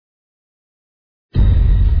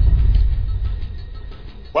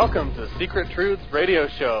Welcome to Secret Truths Radio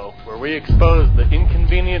Show, where we expose the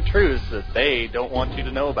inconvenient truths that they don't want you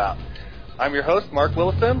to know about. I'm your host, Mark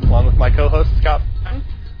Willison, along with my co-host, Scott. How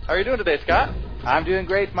are you doing today, Scott? I'm doing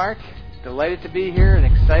great, Mark. Delighted to be here and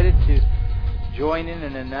excited to join in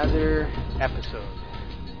another episode.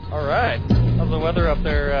 All right. How's the weather up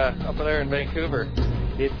there in Vancouver?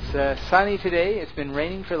 It's sunny today. It's been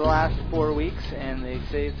raining for the last 4 weeks, and they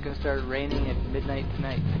say it's going to start raining at midnight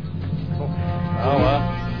tonight. Oh,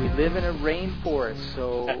 well. We live in a rainforest,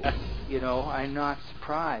 so, I'm not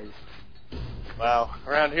surprised. Wow.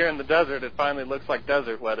 Around here in the desert, it finally looks like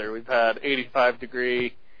desert weather. We've had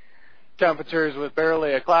 85-degree temperatures with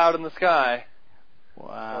barely a cloud in the sky.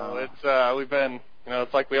 Wow. So we've been,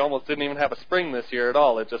 it's like we almost didn't even have a spring this year at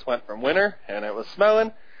all. It just went from winter, and it was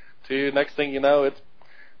snowing, to next thing you know, it's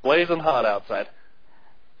blazing hot outside.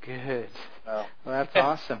 Good. Well, that's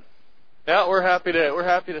awesome. Yeah, we're happy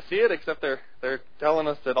to see it. Except they're telling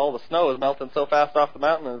us that all the snow is melting so fast off the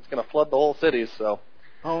mountain and it's going to flood the whole city. So.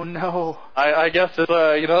 Oh no. I guess it's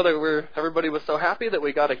that everybody was so happy that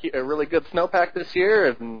we got a really good snowpack this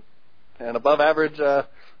year and above average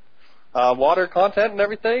water content and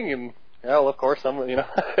everything. And well, of course, you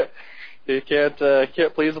can't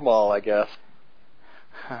please them all, I guess.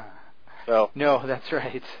 Huh. So. No, that's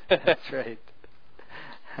right. That's right.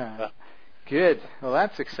 Good. Well,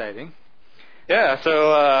 that's exciting. Yeah.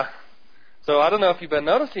 So I don't know if you've been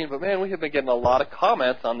noticing, but man, we have been getting a lot of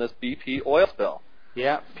comments on this BP oil spill.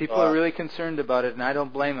 Yeah, people are really concerned about it, and I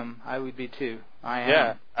don't blame them. I would be too. I am.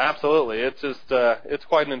 Yeah, absolutely. It's just it's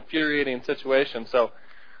quite an infuriating situation. So,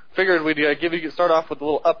 figured we'd start off with a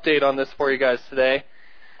little update on this for you guys today.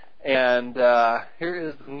 And here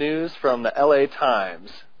is the news from the LA Times.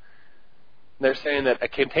 They're saying that a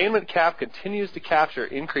containment cap continues to capture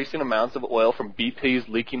increasing amounts of oil from BP's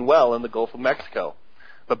leaking well in the Gulf of Mexico.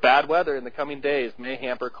 But bad weather in the coming days may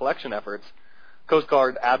hamper collection efforts, Coast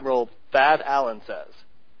Guard Admiral Thad Allen says.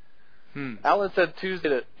 Allen said Tuesday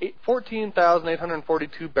that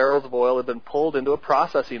 14,842 barrels of oil had been pulled into a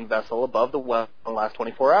processing vessel above the well in the last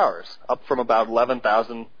 24 hours, up from about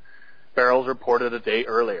 11,000 barrels reported a day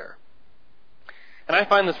earlier. And I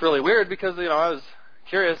find this really weird because, I was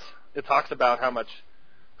curious. It talks about how much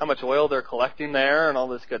oil they're collecting there and all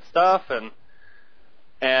this good stuff,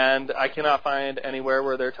 and I cannot find anywhere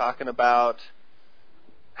where they're talking about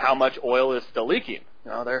how much oil is still leaking.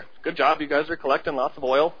 Good job, you guys are collecting lots of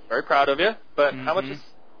oil. Very proud of you. But how much is,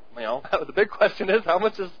 the big question is how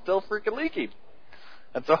much is still freaking leaking?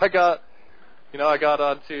 And so I got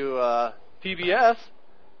onto PBS,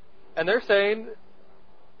 and they're saying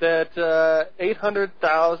that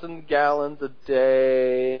 800,000 gallons a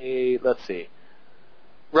day, let's see,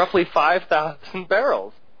 roughly 5,000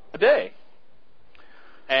 barrels a day.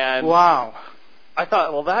 And wow. I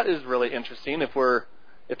thought, well, that is really interesting. If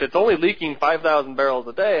it's only leaking 5,000 barrels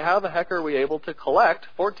a day, how the heck are we able to collect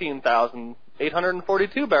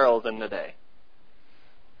 14,842 barrels in a day?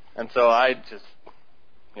 And so I just,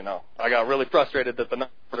 I got really frustrated that the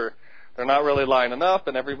numbers they're not really lining up,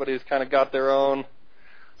 and everybody's kind of got their own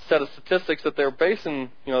set of statistics that they're basing,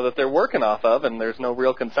 that they're working off of, and there's no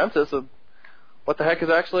real consensus of what the heck is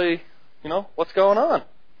actually, what's going on.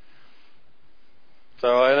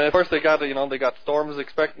 So, and of course they got storms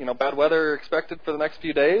bad weather expected for the next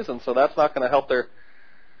few days, and so that's not going to help their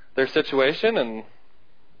situation, and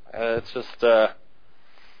it's just,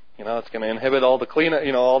 it's going to inhibit all the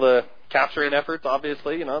all the capturing efforts,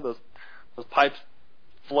 obviously, those pipes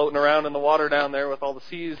floating around in the water down there with all the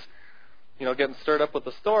seas getting stirred up with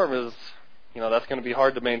the storm is, that's going to be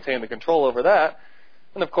hard to maintain the control over that.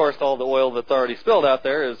 And, of course, all the oil that's already spilled out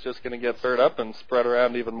there is just going to get stirred up and spread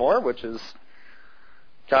around even more, which is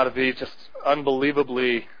got to be just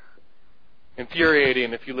unbelievably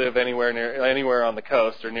infuriating if you live anywhere on the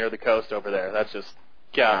coast or near the coast over there. That's just,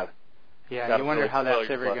 God. Yeah, you wonder how that's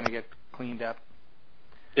ever going to get cleaned up.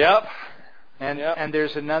 Yep. And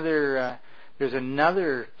there's another... There's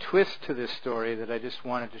another twist to this story that I just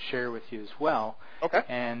wanted to share with you as well. Okay.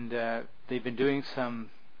 And they've been doing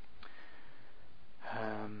some,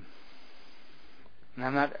 and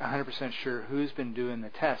I'm not 100% sure who's been doing the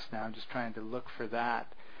test now. I'm just trying to look for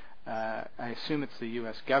that. I assume it's the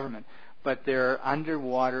U.S. government. But there are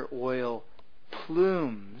underwater oil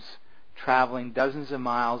plumes traveling dozens of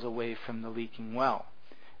miles away from the leaking well.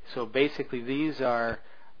 So basically these are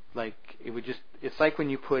it's like when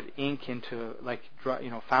you put ink into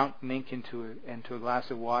fountain ink into a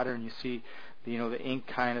glass of water, and you see the ink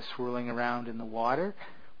kind of swirling around in the water.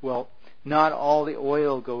 Well, not all the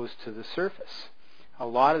oil goes to the surface. A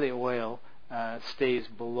lot of the oil stays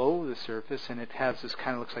below the surface, and it has this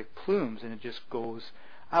kind of looks like plumes, and it just goes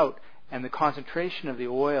out. and the concentration of the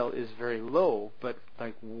oil is very low, but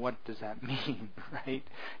like, what does that mean, right?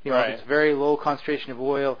 You know, right. if it's very low concentration of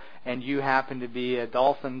oil and you happen to be a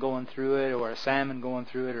dolphin going through it, or a salmon going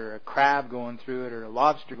through it, or a crab going through it, or a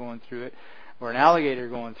lobster going through it, or an alligator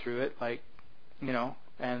going through it, like, you know,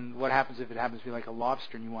 and what happens if it happens to be like a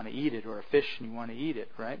lobster and you want to eat it, or a fish and you want to eat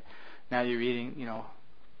it, right? Now you're eating, you know,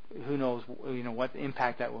 who knows, you know, what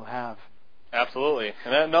impact that will have. Absolutely.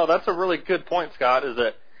 And that's a really good point, Scott, is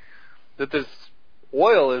that this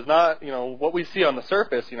oil is not, you know, what we see on the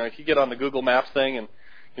surface. You know, if you get on the Google Maps thing and,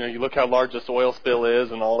 you know, you look how large this oil spill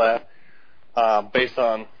is and all that, based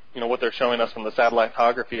on, you know, what they're showing us from the satellite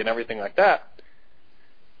photography and everything like that,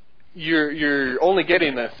 you're only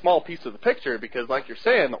getting a small piece of the picture, because, like you're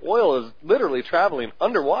saying, the oil is literally traveling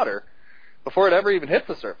underwater before it ever even hits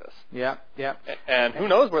the surface. Yeah, yeah. And who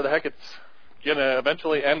knows where the heck it's going to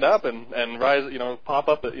eventually end up and rise, you know, pop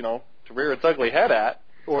up, you know, to rear its ugly head at.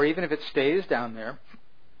 Or even if it stays down there,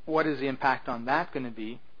 what is the impact on that going to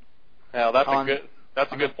be? Now, that's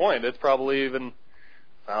a good point. It's probably even,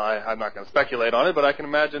 I'm not going to speculate on it, but I can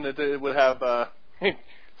imagine it would have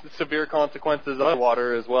severe consequences on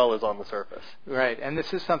water as well as on the surface. Right, and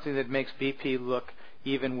this is something that makes BP look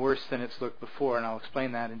even worse than it's looked before, and I'll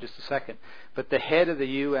explain that in just a second. But the head of the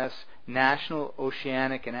U.S. National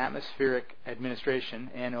Oceanic and Atmospheric Administration,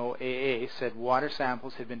 NOAA, said water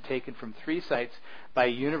samples had been taken from 3 sites by a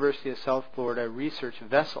University of South Florida research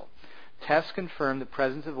vessel. Tests confirmed the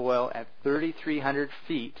presence of oil at 3,300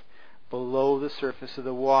 feet below the surface of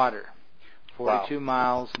the water, 42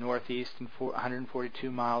 miles northeast and 142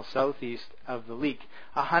 miles southeast of the leak.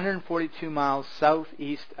 142 miles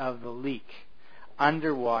southeast of the leak.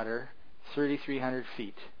 Underwater, 3,300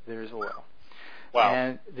 feet, there's oil. Wow.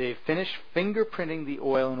 And they finished fingerprinting the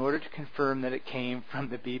oil in order to confirm that it came from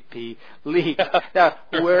the BP leak. Now,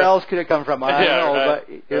 where else could it come from? I don't know, right. but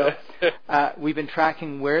you know, we've been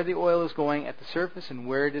tracking where the oil is going at the surface and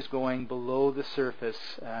where it is going below the surface.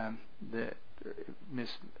 Ms.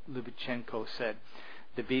 Lubichenko said.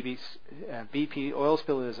 The BP oil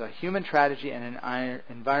spill is a human tragedy and an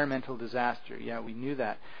environmental disaster. Yeah, we knew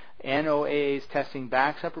that. NOAA's testing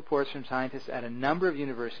backs up reports from scientists at a number of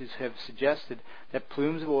universities who have suggested that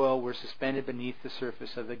plumes of oil were suspended beneath the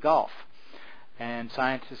surface of the Gulf. And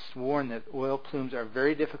scientists warn that oil plumes are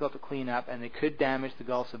very difficult to clean up, and they could damage the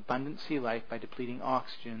Gulf's abundant sea life by depleting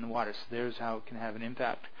oxygen in the water. So there's how it can have an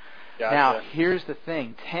impact. Gotcha. Now, here's the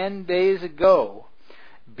thing. 10 days ago,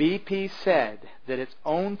 BP said that its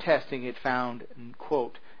own testing had found,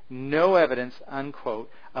 quote, no evidence, unquote,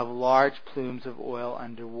 of large plumes of oil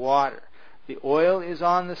underwater. The oil is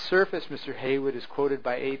on the surface, Mr. Haywood is quoted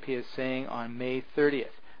by AP as saying on May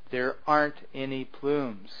 30th. There aren't any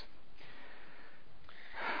plumes.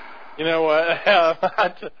 You know what?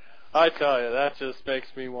 I tell you, that just makes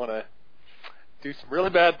me want to do some really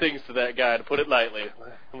bad things to that guy, to put it lightly.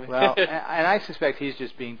 Well, and I suspect he's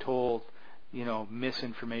just being told, you know,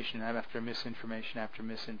 misinformation after misinformation after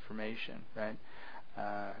misinformation, right?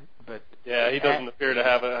 But yeah, he doesn't appear to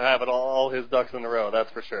have it all his ducks in a row. That's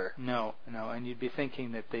for sure. No, and you'd be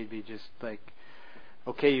thinking that they'd be just like,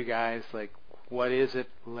 okay, you guys, like, what is it?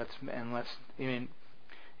 Let's. I mean,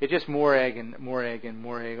 it's just more egg on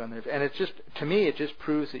there, and it's just, to me, it just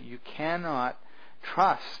proves that you cannot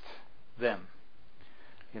trust them.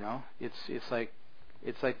 You know, it's like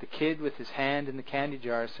the kid with his hand in the candy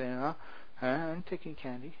jar saying, "Oh, I'm taking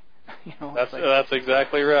candy." You know, that's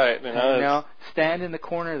exactly right. You know, stand in the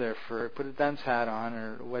corner there put a dunce hat on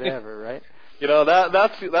or whatever, right? You know,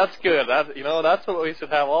 that's good. That's what we should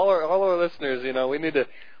have. All our listeners, you know, we need to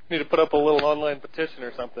put up a little online petition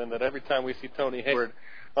or something that every time we see Tony Hayward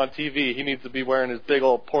on TV, he needs to be wearing his big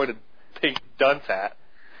old pointed pink dunce hat.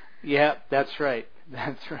 Yeah, that's right.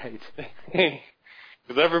 That's right.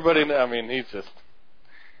 Because everybody, I mean, he's just,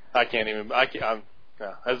 as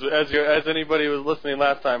anybody who was listening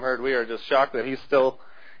last time heard, we are just shocked that he's still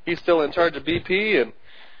in charge of BP,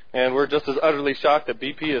 and we're just as utterly shocked that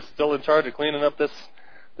BP is still in charge of cleaning up this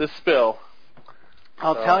spill.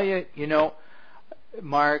 I'll tell you, you know,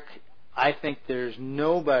 Mark, I think there's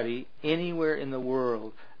nobody anywhere in the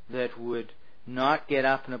world that would not get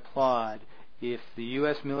up and applaud if the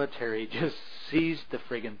U.S. military just seized the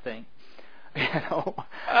friggin' thing. You know,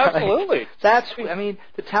 absolutely. I mean,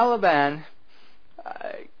 the Taliban.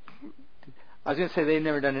 I was going to say they've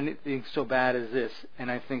never done anything so bad as this,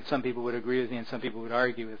 and I think some people would agree with me and some people would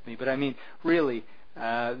argue with me. But I mean, really,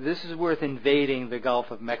 this is worth invading the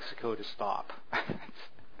Gulf of Mexico to stop.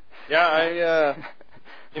 Yeah,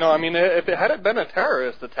 I mean, if it hadn't been a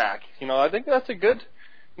terrorist attack, you know, I think that's a good,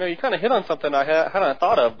 you know, you kind of hit on something I hadn't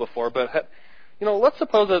thought of before. But, you know, let's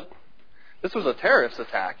suppose that this was a terrorist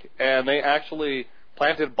attack, and they actually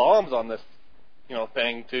planted bombs on this,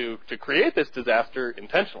 thing to create this disaster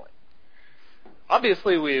intentionally.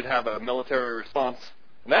 Obviously, we'd have a military response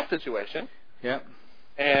in that situation. Yep.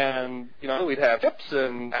 And, we'd have ships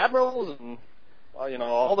and admirals and,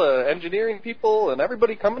 all the engineering people and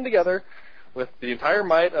everybody coming together with the entire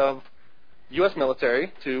might of U.S.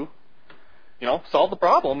 military to, solve the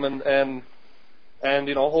problem and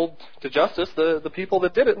hold to justice the people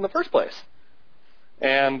that did it in the first place.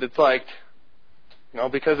 And it's like,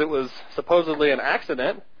 because it was supposedly an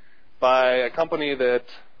accident by a company that,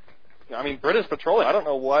 British Petroleum, I don't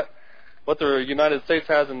know what the United States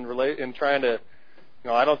has in trying to,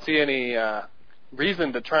 I don't see any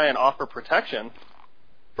reason to try and offer protection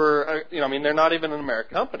for, they're not even an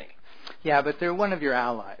American company. Yeah, but they're one of your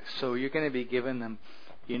allies, so you're going to be giving them,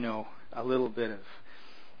 a little bit of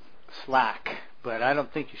slack. But I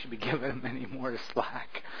don't think you should be giving them any more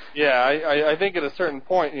slack. Yeah, I think at a certain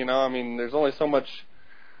point, there's only so much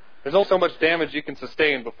damage you can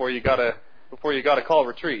sustain before you gotta call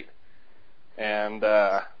retreat. And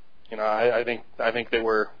I think they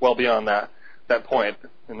were well beyond that point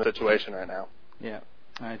in the situation right now. Yeah,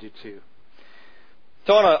 I do too.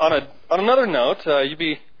 So on another note, you'd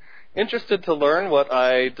be interested to learn what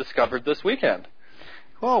I discovered this weekend.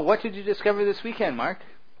 Well, what did you discover this weekend, Mark?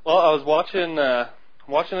 Well, I was watching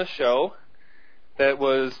a show that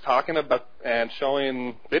was talking about and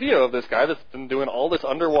showing video of this guy that's been doing all this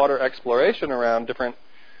underwater exploration around different,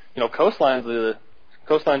 coastlines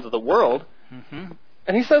of the world. Mm-hmm.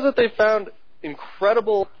 And he says that they found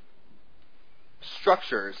incredible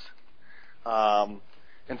structures, and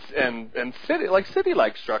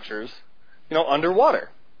city-like structures, underwater.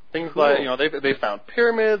 Things cool. Like they found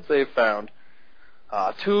pyramids, they've found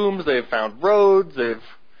tombs, they've found roads,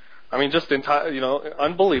 just entire,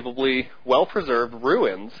 unbelievably well-preserved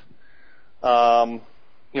ruins,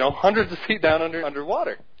 hundreds of feet down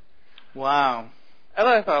underwater. Wow. And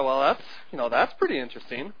I thought, well, that's pretty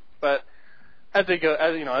interesting. But as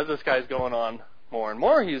this guy's going on more and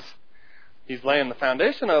more, he's laying the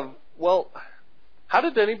foundation of, well, how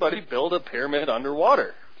did anybody build a pyramid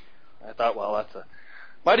underwater? I thought, well, that's a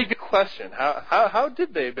mighty good question. How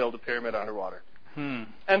did they build a pyramid underwater? And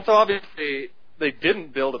so obviously they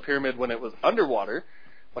didn't build a pyramid when it was underwater.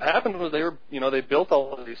 What happened was they built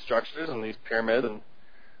all of these structures and these pyramids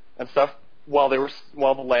and stuff while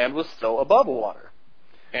the land was still above the water.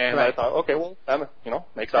 And right. I thought, okay, well, that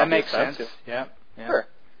makes sense. Yeah. Sure.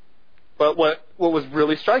 But what was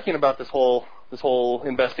really striking about this whole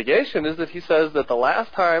investigation is that he says that the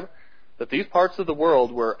last time that these parts of the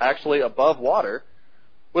world were actually above water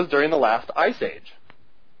was during the last ice age.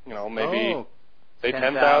 Maybe. Oh. Say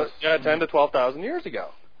 10 to 12,000 years ago.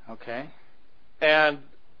 Okay. And,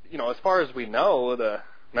 as far as we know, the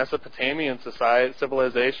Mesopotamian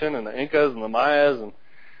civilization and the Incas and the Mayas and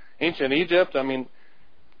ancient Egypt,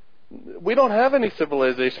 we don't have any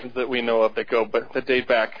civilizations that we know of that date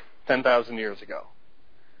back 10,000 years ago.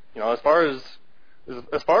 As far as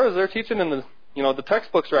they're teaching in the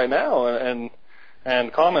textbooks right now,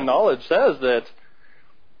 and common knowledge says that,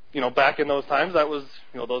 back in those times, that was,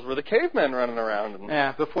 those were the cavemen running around.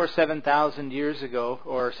 Yeah, before 7,000 years ago,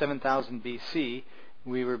 or 7,000 BC,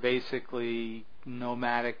 we were basically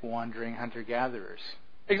nomadic, wandering hunter-gatherers.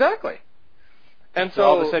 Exactly. And so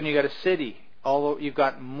all of a sudden you got a city. Although you've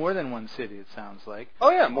got more than one city, it sounds like.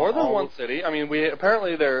 Oh yeah, more than one city. We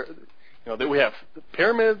apparently we have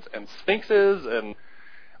pyramids and sphinxes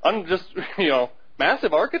and just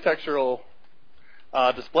massive architectural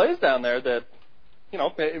displays down there that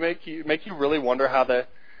make you really wonder how they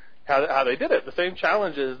did it. The same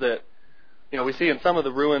challenges that we see in some of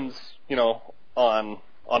the ruins on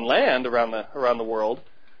land around the world.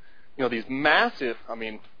 These massive,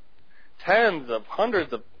 tens of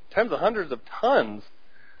hundreds of tons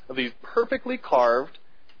of these perfectly carved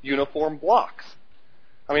uniform blocks.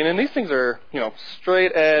 And these things are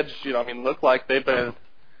straight edge. Look like they've been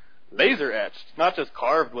laser etched, not just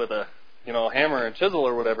carved with a hammer and chisel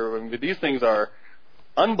or whatever. These things are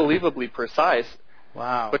unbelievably precise.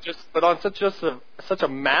 Wow. But on such a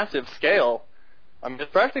massive scale,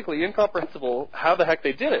 it's practically incomprehensible how the heck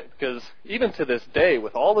they did it. Because even to this day,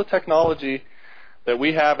 with all the technology that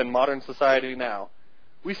we have in modern society now,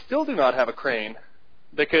 we still do not have a crane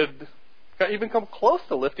that could even come close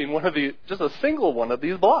to lifting just a single one of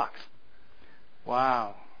these blocks.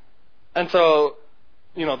 Wow. And so,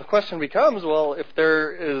 the question becomes, well, if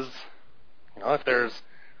there's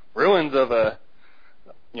ruins of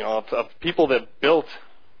of people that built,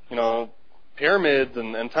 pyramids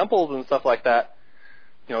and temples and stuff like that,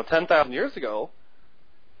 10,000 years ago,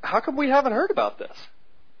 how come we haven't heard about this?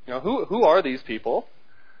 who are these people?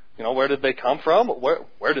 Where did they come from?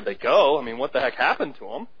 Where did they go? I mean, what the heck happened to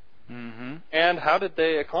them? Mm-hmm. And how did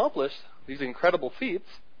they accomplish these incredible feats?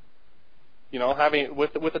 Having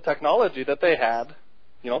with the technology that they had,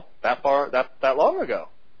 that long ago.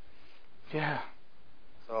 Yeah.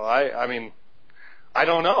 So I mean, I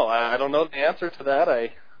don't know. I don't know the answer to that.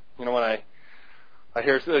 When I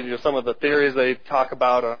hear some of the theories they talk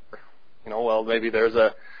about are, well, maybe there's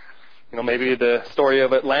maybe the story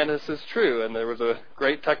of Atlantis is true, and there was a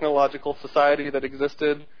great technological society that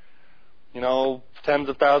existed, tens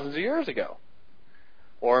of thousands of years ago.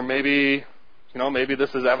 Or maybe, maybe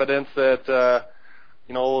this is evidence that,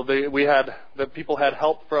 that people had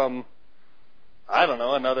help from, I don't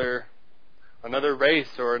know, another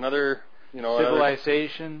race or another,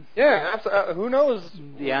 civilization. Who knows?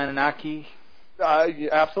 The Anunnaki.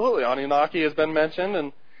 Absolutely, Anunnaki has been mentioned,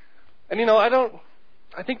 and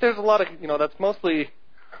I think there's a lot of, that's mostly,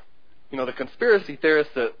 the conspiracy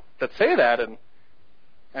theorists that say that, and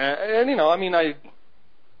I mean, I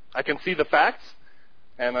can see the facts,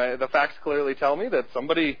 and the facts clearly tell me that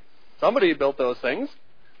somebody built those things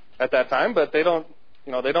at that time, but they don't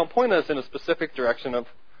point us in a specific direction of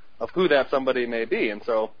who that somebody may be, and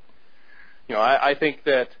so, I think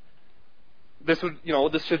that this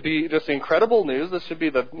should be just incredible news. This should be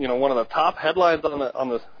the, one of the top headlines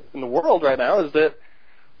in the world right now is that,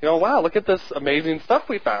 wow, look at this amazing stuff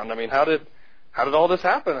we found. I mean, how did all this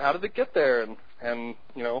happen? How did it get there? And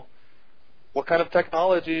what kind of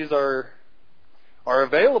technologies are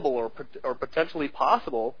available or potentially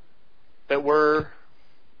possible that we're,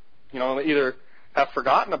 either have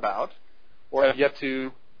forgotten about or have yet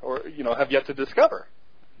to discover.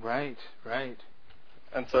 Right.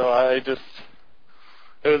 And so it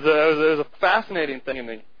was a fascinating thing, and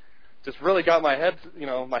it just really got my head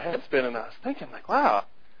spinning. I was thinking, like, wow.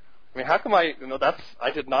 I mean, how come I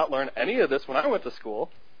did not learn any of this when I went to school.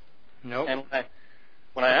 Nope. And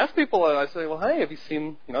when I ask people, I say, well, hey, have you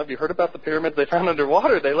heard about the pyramids they found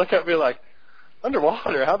underwater? They look at me like,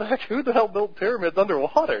 underwater? Who the hell built pyramids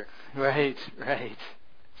underwater? Right.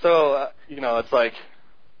 So, it's like,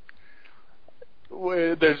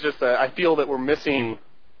 there's just I feel that we're missing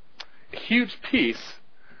a huge piece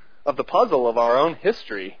of the puzzle of our own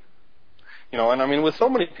history. And I mean, with so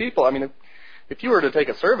many people, I mean, if you were to take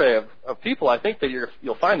a survey of people, I think that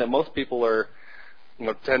you'll find that most people are,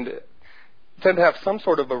 tend to have some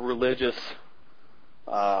sort of a religious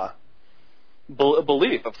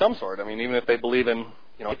belief of some sort. I mean, even if they believe in,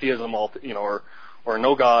 atheism, or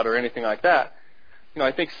no God or anything like that,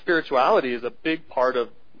 I think spirituality is a big part of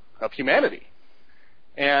humanity.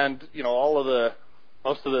 And,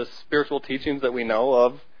 most of the spiritual teachings that we know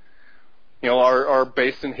of, are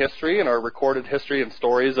based in history and are recorded history and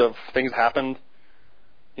stories of things happened,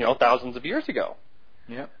 thousands of years ago.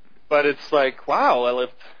 Yep. But it's like, wow, well,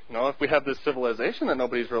 if we have this civilization that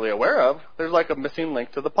nobody's really aware of, there's like a missing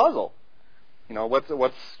link to the puzzle. What's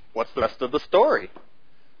the rest of the story?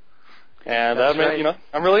 And That's right.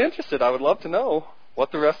 I'm really interested. I would love to know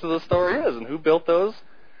what the rest of the story is and who built those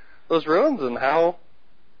ruins and how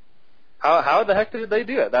the heck did they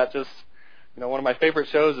do it? That just, one of my favorite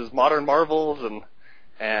shows is Modern Marvels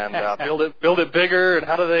and build it bigger, and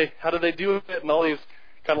how do they do it, and all these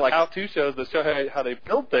kind of like how-to shows that show how they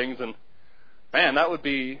build things. And man, that would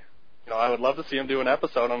be, I would love to see them do an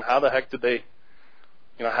episode on how the heck did they,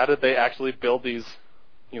 how did they actually build these,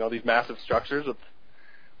 these massive structures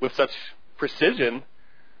with such precision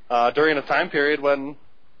during a time period when,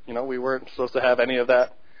 we weren't supposed to have any of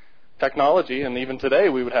that technology, and even today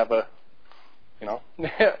we would have a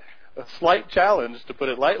slight challenge, to put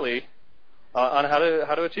it lightly, on how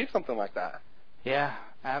to achieve something like that. Yeah,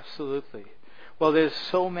 absolutely. Well, there's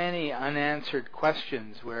so many unanswered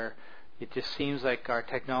questions where it just seems like our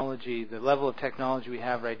technology, the level of technology we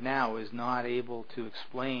have right now, is not able to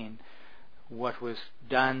explain what was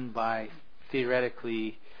done by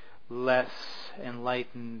theoretically less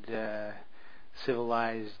enlightened,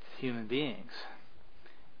 civilized human beings.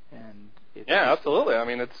 And absolutely. I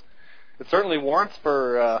mean, it certainly warrants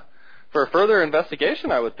for further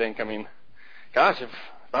investigation, I would think. I mean, gosh, if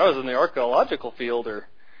I was in the archaeological field or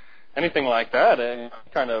anything like that, any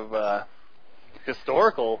kind of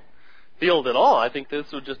historical field at all, I think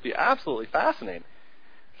this would just be absolutely fascinating.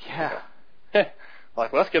 Yeah.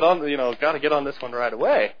 Like, let's get on, got to get on this one right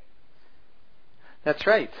away. That's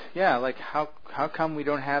right. Yeah, like how come we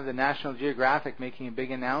don't have the National Geographic making a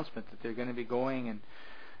big announcement that they're going to be going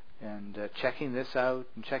and checking this out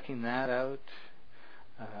and checking that out?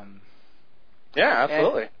 Yeah,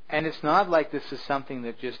 absolutely. And it's not like this is something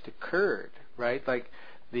that just occurred, right? Like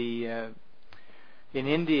the in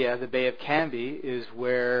India, the Bay of Camby is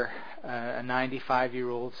where a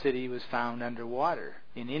 95-year-old city was found underwater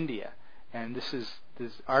in India. And this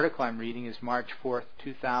article I'm reading is March 4th,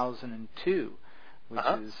 2002, which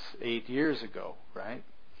is 8 years ago, right?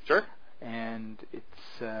 Sure. And it's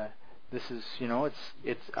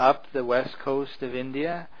up the west coast of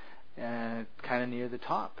India, kind of near the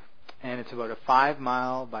top. And it's about a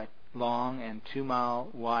 5-mile by long and 2-mile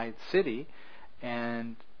wide city,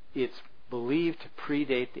 and it's believed to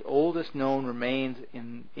predate the oldest known remains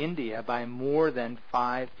in India by more than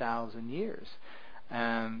 5,000 years.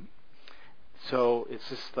 So it's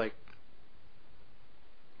just like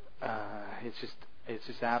it's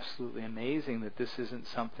just absolutely amazing that this isn't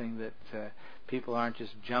something that people aren't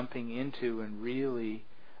just jumping into and really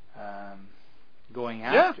going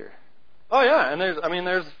after. Yeah. Oh yeah, and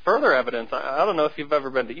there's further evidence. I don't know if you've ever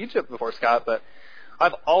been to Egypt before, Scott, but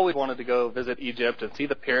I've always wanted to go visit Egypt and see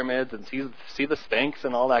the pyramids and see the Sphinx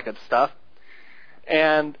and all that good stuff.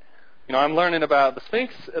 And I'm learning about the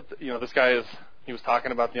Sphinx. This guy he was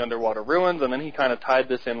talking about the underwater ruins, and then he kind of tied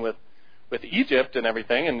this in with Egypt and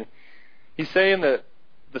everything. And he's saying that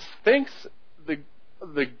the Sphinx, the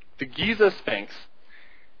Giza Sphinx,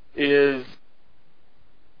 it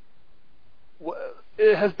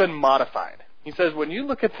has been modified. He says when you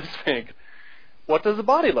look at the Sphinx, what does the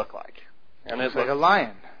body look like? And it looks like a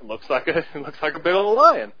lion. It looks like a big old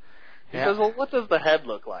lion. He says, well, what does the head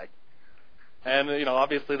look like? And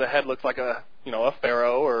obviously the head looks like a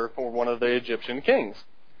pharaoh or one of the Egyptian kings.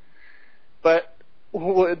 But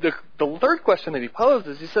the third question that he posed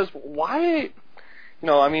is, he says, why?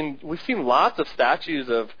 We've seen lots of statues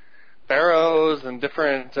of pharaohs and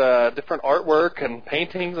different artwork and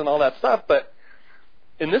paintings and all that stuff, but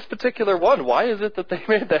in this particular one, why is it that they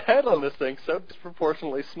made the head on this thing so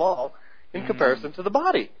disproportionately small in comparison to the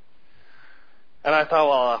body? And I thought,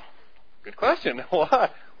 well, good question.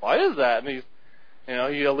 Why is that? And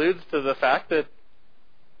he alludes to the fact that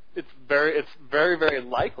it's very, very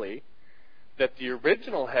likely that the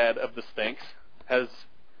original head of the Sphinx has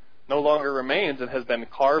no longer remains and has been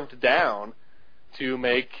carved down to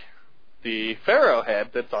make the pharaoh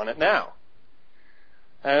head that's on it now.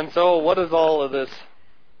 And so, what is all of this?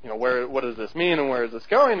 What does this mean and where is this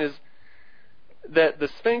going? Is that the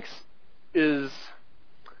Sphinx is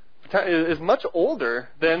much older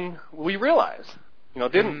than we realize. They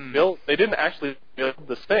didn't actually build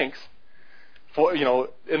the Sphinx for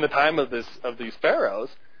in the time of these pharaohs.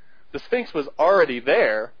 The Sphinx was already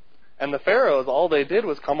there, and the pharaohs, all they did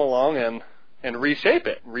was come along and reshape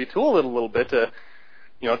it, retool it a little bit to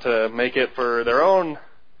make it for their own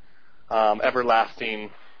everlasting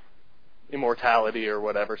immortality or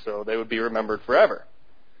whatever, so they would be remembered forever.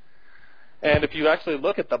 And if you actually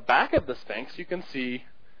look at the back of the Sphinx, you can see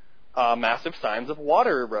massive signs of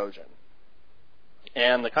water erosion.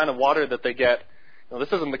 And the kind of water that they get,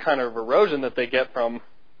 this isn't the kind of erosion that they get from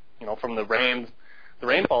the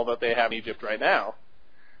rainfall that they have in Egypt right now.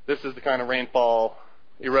 This is the kind of rainfall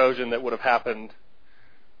erosion that would have happened,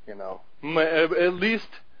 at least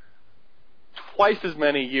twice as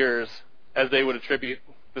many years as they would attribute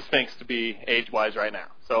the Sphinx to be age-wise right now.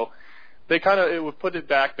 So it would put it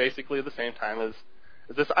back basically at the same time as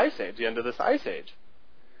this ice age, the end of this ice age.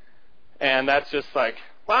 And that's just like,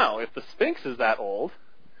 wow, if the Sphinx is that old,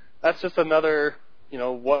 that's just another,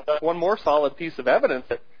 one more solid piece of evidence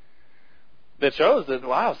that shows that,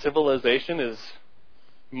 wow, civilization is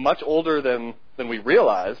much older than we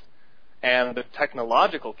realized, and the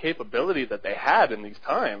technological capability that they had in these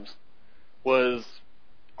times was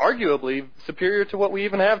arguably superior to what we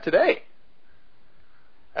even have today.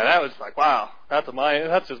 And that was like, wow,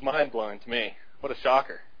 that's just mind-blowing to me. What a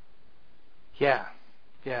shocker. Yeah.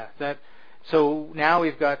 So now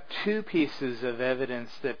we've got two pieces of evidence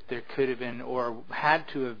that there could have been or had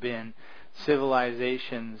to have been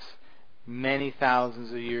civilizations many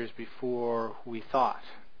thousands of years before we thought.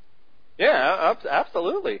 Yeah,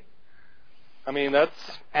 absolutely.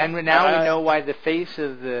 That's... And now we know why the face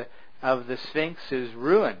of the Sphinx is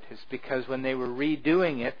ruined. It's because when they were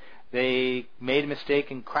redoing it, they made a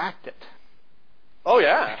mistake and cracked it. Oh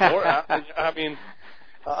yeah.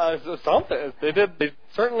 Something they did. They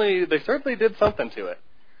certainly did something to it.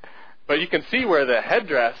 But you can see where the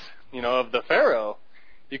headdress, of the pharaoh,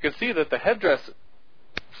 you can see that the headdress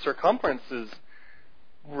circumference is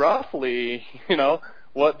roughly,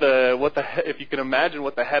 if you can imagine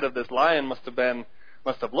what the head of this lion must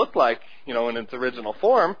have looked like, in its original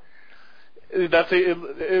form.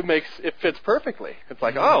 It fits perfectly. It's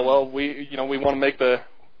like, oh well, we want to make the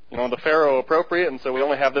pharaoh appropriate, and so we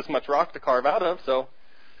only have this much rock to carve out of. So,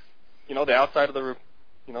 the outside of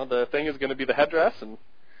the thing is going to be the headdress, and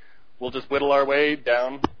we'll just whittle our way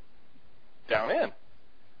down in.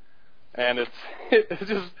 And it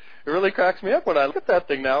really cracks me up when I look at that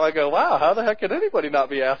thing now. I go, wow, how the heck could anybody not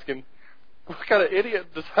be asking what kind of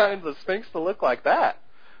idiot designs the Sphinx to look like that?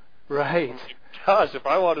 Right. Gosh, if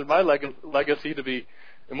I wanted my legacy to be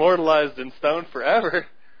immortalized in stone forever,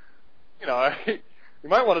 you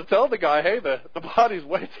might want to tell the guy, hey, the body's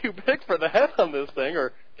way too big for the head on this thing,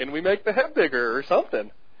 or can we make the head bigger or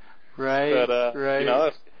something? Right. But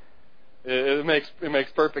right. It makes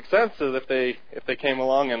perfect sense that if they came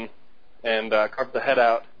along and carved the head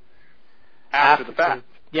out after the fact.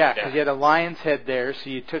 Yeah, because you had a lion's head there, so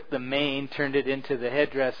you took the mane, turned it into the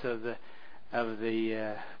headdress of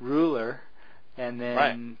the ruler, and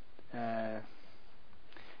then that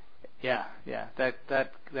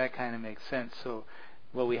kind of makes sense. So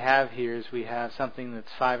what we have here is we have something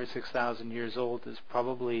that's 5,000 or 6,000 years old is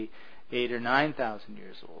probably 8,000 or 9,000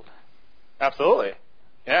 years old. Absolutely,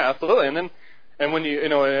 yeah, absolutely. And when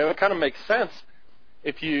it kind of makes sense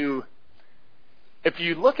if you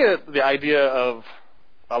look at the idea of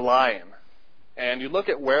a lion, and you look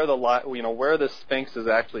at where where the Sphinx is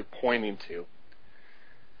actually pointing to,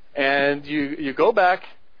 and you go back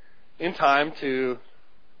in time to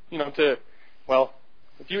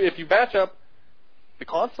if you batch up the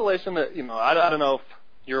constellation that I don't know if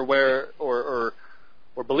you're aware or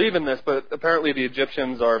believe in this, but apparently the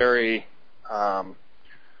Egyptians are very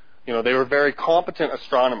they were very competent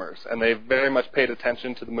astronomers, and they very much paid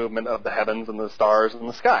attention to the movement of the heavens and the stars in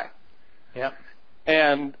the sky. Yeah.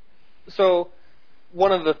 And so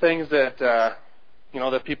one of the things that that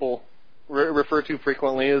people refer to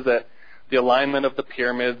frequently is that the alignment of the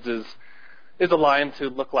pyramids is aligned to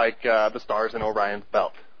look like the stars in Orion's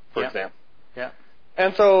belt, for example. Yeah.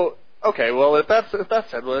 And so, okay, well, if that's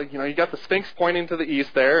said, well, you got the Sphinx pointing to the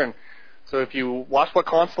east there, and so if you watch what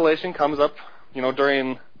constellation comes up,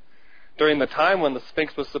 during the time when the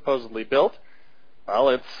Sphinx was supposedly built, well,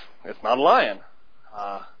 it's not a lion.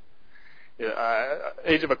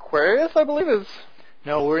 Age of Aquarius, I believe, is...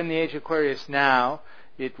 No, we're in the Age of Aquarius now.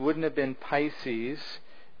 It wouldn't have been Pisces.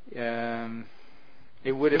 It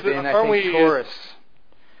would have been, I think, Taurus.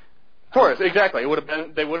 Taurus, exactly. It would have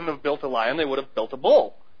been. They wouldn't have built a lion. They would have built a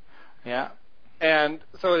bull. Yeah. And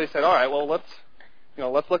so they said, all right, well, let's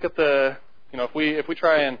look at the, if we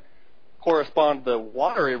try and correspond the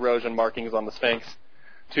water erosion markings on the Sphinx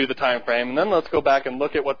to the time frame, and then let's go back and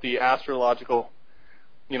look at what the astrological,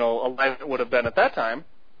 alignment would have been at that time.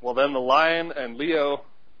 Well, then the lion and Leo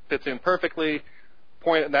fits in perfectly.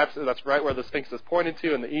 That's right where the Sphinx is pointing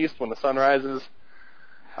to in the east when the sun rises.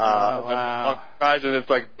 Wow. And it's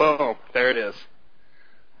like boom, there it is.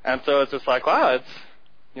 And so it's just like, wow, it's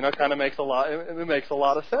kind of makes a lot. It makes a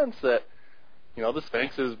lot of sense that the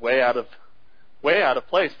Sphinx is way out of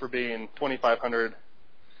place for being 2,500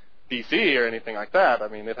 BC or anything like that. I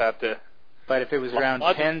mean, it had to. But if it was around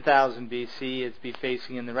 10,000 BC, it'd be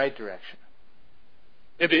facing in the right direction.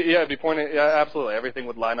 It'd be pointing. Yeah, absolutely. Everything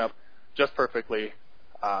would line up just perfectly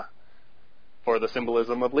for the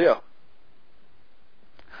symbolism of Leo.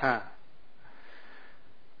 Huh.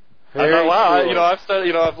 I thought, wow,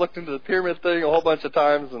 cool. I've looked into the pyramid thing a whole bunch of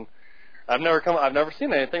times, and I've never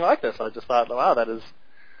seen anything like this. I just thought, wow, that is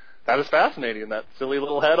fascinating. That silly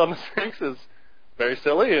little head on the Sphinx is very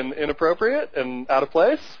silly and inappropriate and out of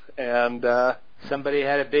place. And somebody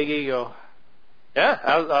had a big ego. Yeah,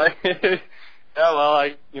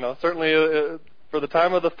 certainly for the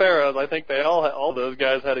time of the pharaohs, I think all those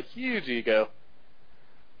guys had a huge ego.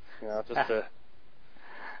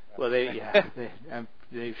 Well, they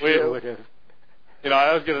sure would have.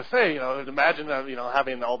 I was going to say, imagine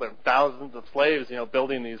having all the thousands of slaves,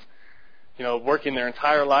 building these, working their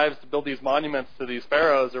entire lives to build these monuments to these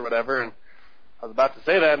pharaohs or whatever. And I was about to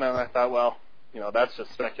say that, and then I thought, well, that's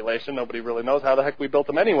just speculation. Nobody really knows how the heck we built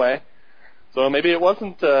them anyway. So maybe it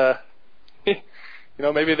wasn't,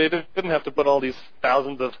 maybe they didn't have to put all these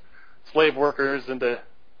thousands of slave workers into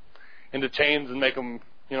chains and make them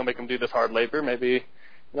do this hard labor. Maybe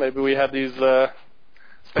we had these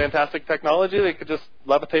fantastic technology. They could just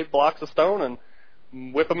levitate blocks of stone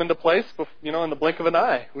and whip them into place, in the blink of an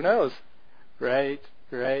eye. Who knows? Right.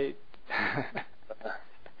 But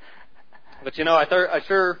I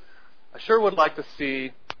sure would like to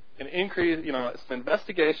see an increase, some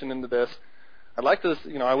investigation into this. I'd like to,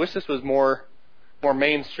 I wish this was more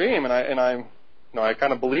mainstream, and I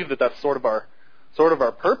kind of believe that that's sort of our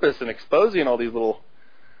purpose in exposing all these little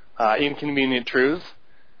inconvenient truths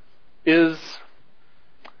is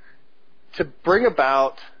to bring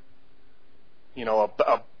about,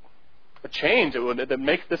 a change that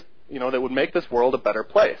would make this world a better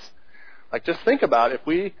place. Like, just think about if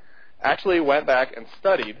we actually went back and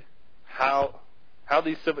studied how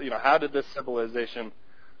these how did this civilization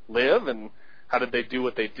live, and how did they do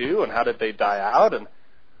what they do, and how did they die out, and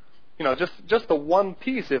just the one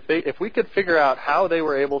piece. If we could figure out how they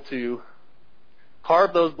were able to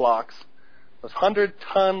carve those blocks, those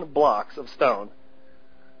 100-ton blocks of stone,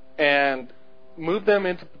 and move them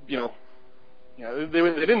into they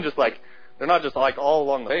didn't just they're not just all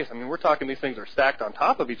along the base. I mean, we're talking these things are stacked on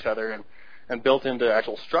top of each other and built into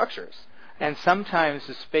actual structures. And sometimes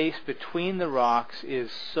the space between the rocks is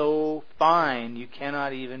so fine you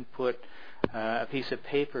cannot even put a piece of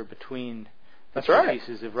paper between the two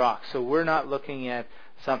pieces of rock. So we're not looking at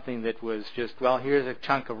something that was just, here's a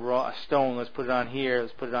chunk of stone, let's put it on here,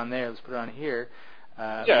 let's put it on there, let's put it on here.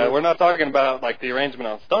 We're not talking about the arrangement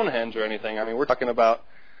on Stonehenge or anything. I mean, we're talking about,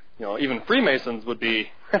 even Freemasons would be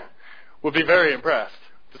very impressed,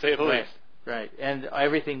 to say the least. Right. And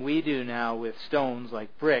everything we do now with stones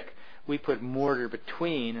like brick, we put mortar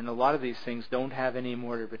between, and a lot of these things don't have any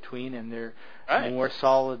mortar between, and they're more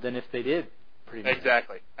solid than if they did. Pretty much.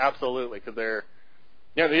 Exactly. Absolutely, because they're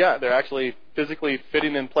actually physically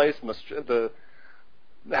fitting in place, and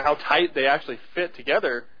how tight they actually fit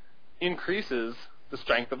together increases the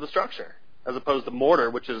strength of the structure, as opposed to mortar,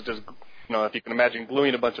 which is just, if you can imagine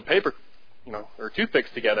gluing a bunch of paper, or toothpicks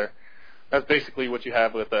together. That's basically what you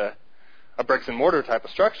have with a bricks and mortar type of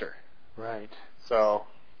structure. Right. So,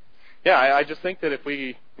 I just think that if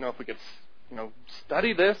we could,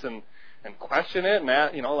 study this and question it, and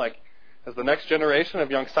as the next generation of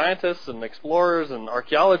young scientists and explorers and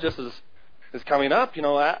archaeologists is coming up,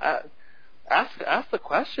 ask the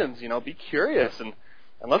questions, be curious, and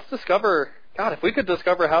let's discover. God, if we could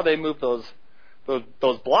discover how they moved those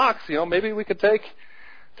blocks, maybe we could take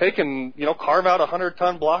and carve out a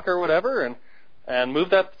 100-ton block or whatever, and move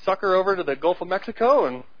that sucker over to the Gulf of Mexico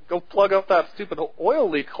and go plug up that stupid oil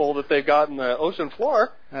leak hole that they got in the ocean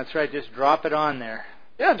floor. That's right. Just drop it on there.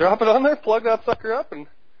 Yeah, drop it on there, plug that sucker up, and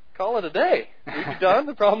call it a day. We'd be done.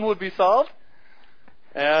 The problem would be solved.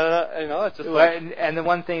 And it's just and the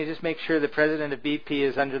one thing is just make sure the president of BP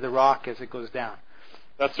is under the rock as it goes down.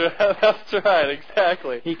 That's right. That's right.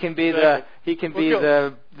 Exactly. He can be the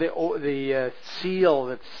seal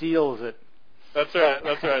that seals it. That's right.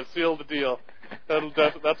 That's right. Seal the deal.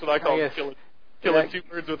 That's what I call killing two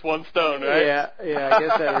birds with one stone, right? Yeah. I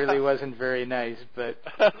guess that really wasn't very nice, but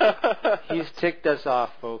he's ticked us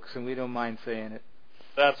off, folks, and we don't mind saying it.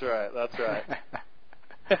 That's right.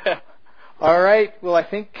 All right. Well, I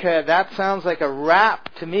think that sounds like a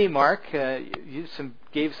wrap to me, Mark. You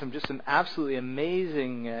gave some absolutely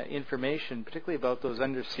amazing information, particularly about those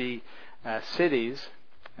undersea cities,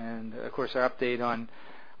 and of course our update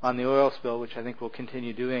on the oil spill, which I think we'll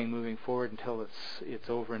continue doing moving forward until it's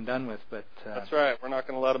over and done with. But that's right. We're not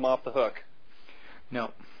going to let them off the hook. No.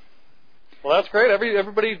 Well, that's great.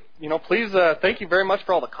 Everybody, please thank you very much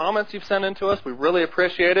for all the comments you've sent in to us. We really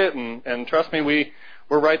appreciate it, and trust me,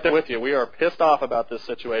 we're right there with you. We are pissed off about this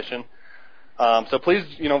situation. So please,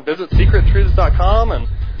 visit secrettruths.com and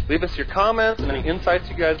leave us your comments and any insights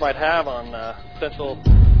you guys might have on potential,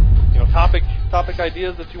 topic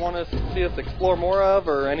ideas that you want to see us explore more of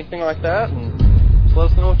or anything like that. And just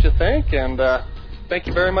let us know what you think. And thank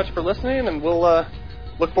you very much for listening. And we'll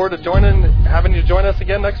look forward to having you join us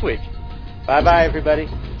again next week. Bye-bye, everybody.